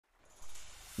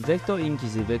Vector Ink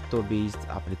is a vector-based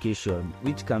application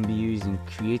which can be used in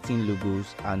creating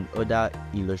logos and other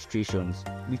illustrations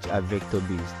which are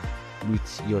vector-based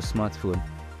with your smartphone.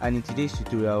 And in today's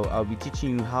tutorial, I'll be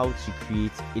teaching you how to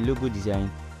create a logo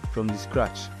design from the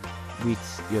scratch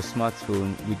with your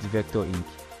smartphone with Vector Ink.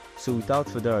 So without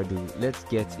further ado, let's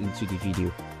get into the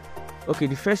video. Okay,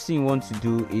 the first thing you want to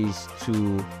do is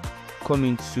to come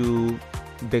into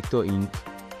Vector Ink,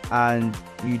 and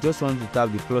you just want to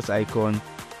tap the plus icon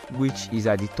which is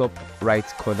at the top right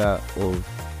corner of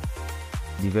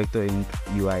the Vector Ink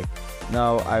UI.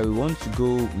 Now I want to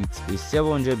go with a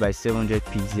 700 by 700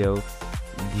 pixel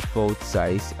default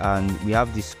size, and we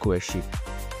have this square shape.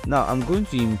 Now I'm going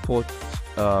to import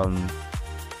the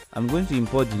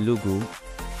logo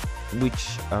which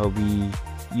I'll be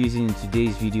using in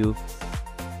today's video.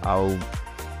 I'll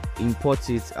import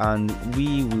it and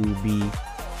we will be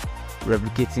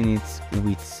replicating it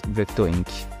with Vector Ink.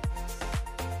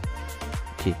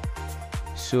 Okay,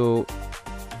 so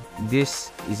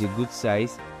this is a good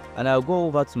size, and I'll go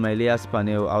over to my layers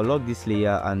panel. I'll lock this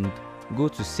layer and go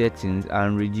to settings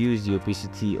and reduce the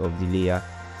opacity of the layer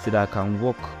so that I can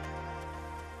work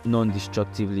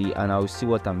non-destructively, and I'll see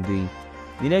what I'm doing.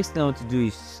 The next thing I want to do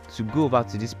is to go over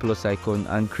to this plus icon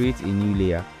and create a new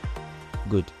layer.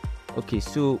 Good. Okay,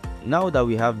 so now that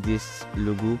we have this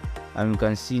logo, and you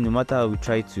can see no matter how we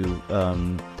try to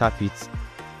tap it,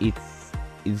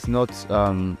 it's not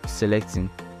selecting.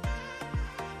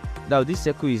 Now this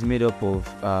circle is made up of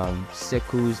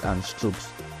circles and strokes.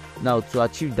 Now to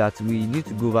achieve that, we need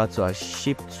to go over to our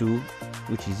shape tool,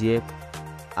 which is here,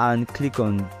 and click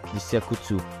on the circle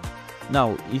tool.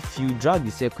 Now if you drag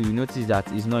the circle, you notice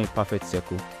that it's not a perfect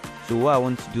circle. So what I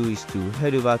want to do is to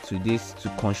head over to this to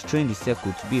constrain the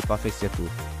circle to be a perfect circle,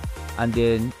 and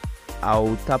then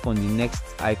I'll tap on the next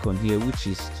icon here, which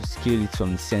is to scale it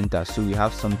from the center, so we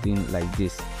have something like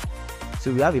this.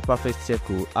 So we have a perfect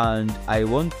circle, and I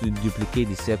want to duplicate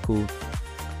the circle,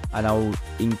 and I'll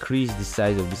increase the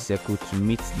size of the circle to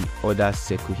meet the other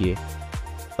circle here.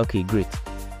 Okay, great.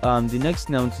 The next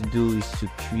thing I want to do is to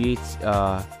create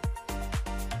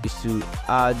is to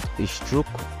add a stroke,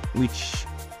 which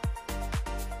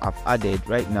I've added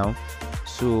right now.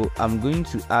 So I'm going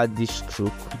to add this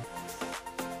stroke.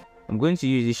 I'm going to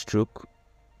use this stroke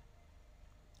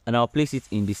and I'll place it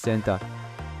in the center.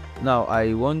 Now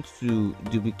I want to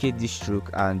duplicate this stroke,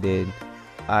 and then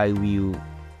I will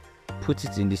put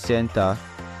it in the center,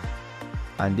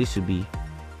 and this will be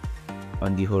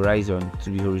on the horizon to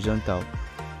be horizontal.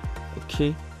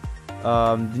 Okay,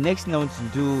 the next thing I want to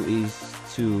do is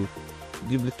to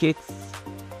duplicate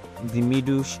the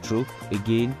middle stroke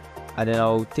again, and then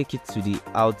I'll take it to the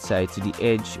outside, to the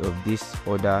edge of this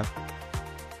other,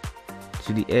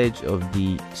 to the edge of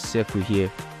the circle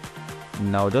here.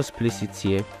 Now just place it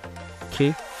here.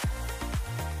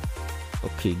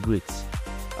 Okay, great.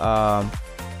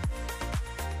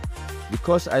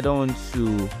 Because I don't want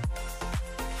to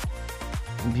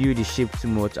view the shape too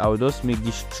much, I'll just make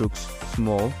these strokes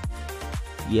small,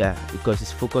 yeah, because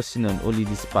it's focusing on only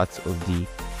this part of the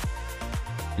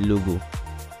logo.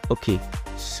 Okay,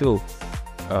 so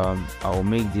I'll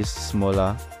make this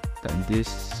smaller than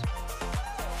this.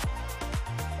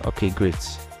 Okay,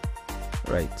 great.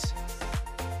 Right,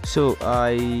 so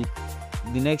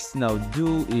the next thing I'll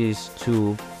do is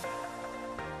to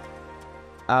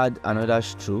add another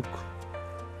stroke.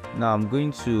 Now I'm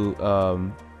going to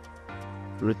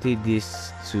rotate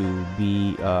this to be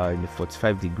in the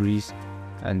 45 degrees,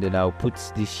 and then I'll put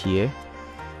this here.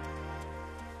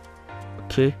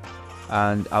 Okay,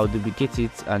 and I'll duplicate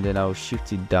it, and then I'll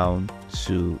shift it down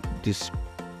to this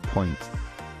point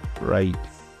right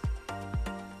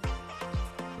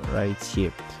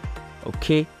here.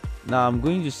 Okay, now I'm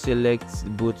going to select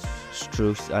both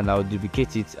strokes, and I'll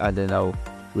duplicate it, and then I'll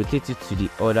rotate it to the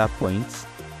other point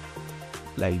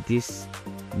like this,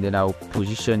 and then I'll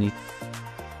position it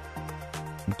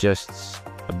just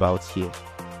about here.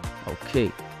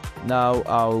 Okay, now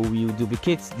I will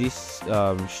duplicate these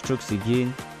strokes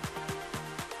again,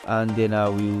 and then I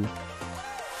will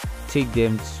take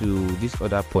them to this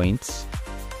other point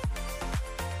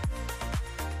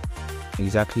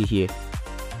exactly here.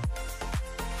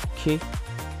 Okay,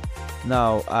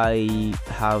 now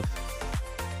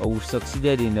we've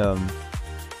succeeded in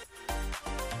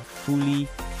fully.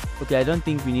 Okay, I don't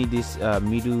think we need this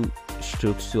middle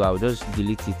stroke, so I'll just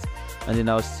delete it, and then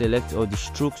I'll select all the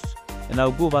strokes, and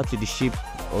I'll go over to the shape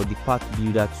or the path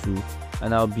builder tool,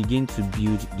 and I'll begin to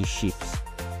build the shapes.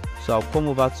 So I'll come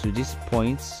over to this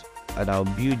point, and I'll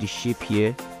build the shape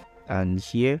here and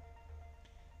here.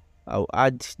 I'll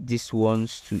add these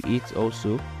ones to it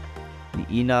also. the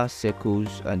inner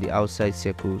circles and the outside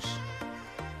circles.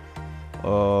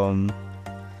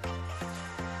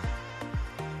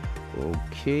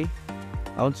 Okay,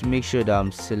 I want to make sure that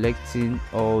I'm selecting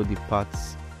all the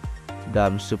parts that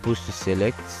I'm supposed to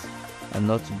select and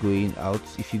not going out.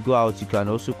 If you go out, you can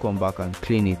also come back and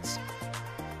clean it.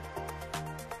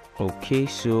 Okay,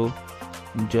 so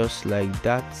just like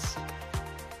that,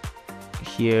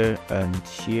 here and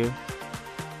here.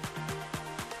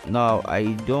 Now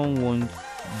I don't want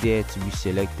there to be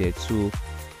selected, so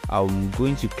I'm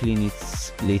going to clean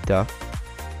it later.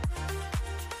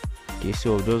 Okay,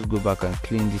 so I'll just go back and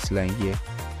clean this line here.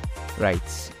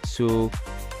 Right, so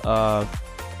I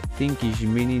think it's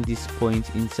remaining this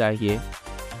point inside here,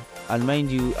 and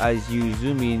mind you, as you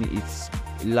zoom in, it's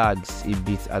lags a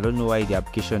bit. I don't know why the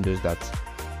application does that.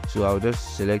 So I'll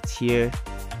just select here,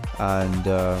 and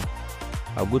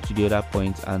I'll go to the other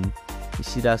point, and you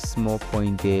see that small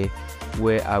point there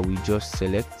where I will just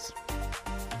select.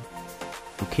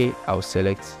 Okay, I'll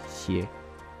select here.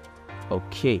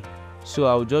 Okay, so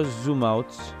I'll just zoom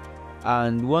out,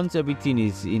 and once everything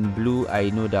is in blue,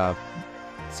 I know that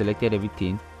I've selected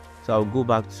everything. So I'll go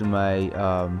back to my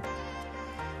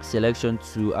selection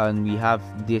tool, and we have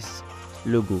this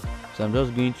logo. So I'm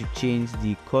just going to change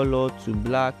the color to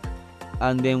black,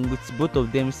 and then with both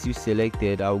of them still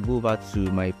selected, I'll go back to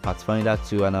my pathfinder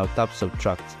tool and I'll tap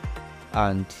subtract,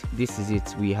 and this is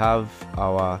it. We have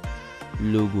our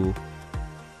logo.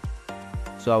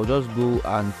 So I'll just go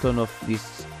and turn off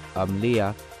this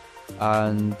layer,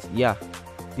 and yeah,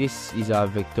 this is our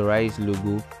vectorized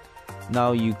logo.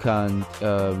 Now you can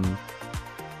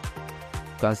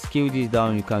scale this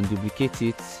down, you can duplicate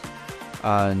it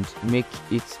and make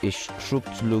it a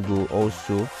stroked logo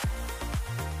also.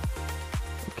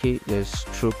 Okay, there's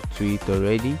stroke to it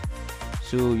already,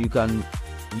 so you can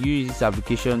use this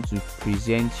application to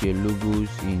present your logos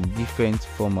in different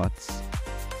formats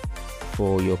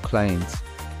for your clients.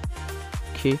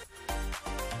 Okay,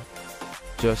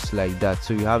 just like that.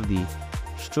 So we have the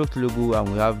stroke logo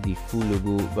and we have the full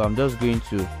logo, but I'm just going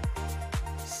to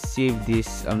save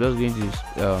this. I'm just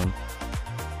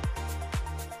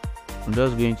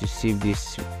going to save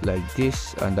this like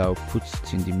this, and I'll put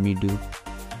it in the middle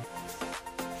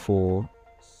for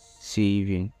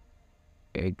saving.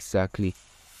 Exactly.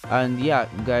 And yeah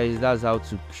guys, that's how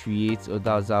to create, or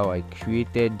that's how I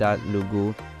created that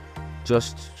logo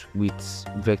just with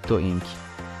Vector Ink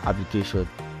application.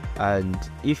 And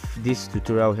if this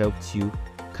tutorial helped you,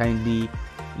 kindly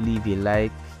leave a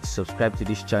like, subscribe to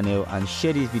this channel, and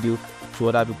share this video to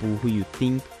other people who you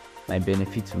think might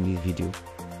benefit from this video.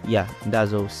 Yeah,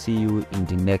 that's all. See you in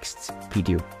the next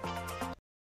video.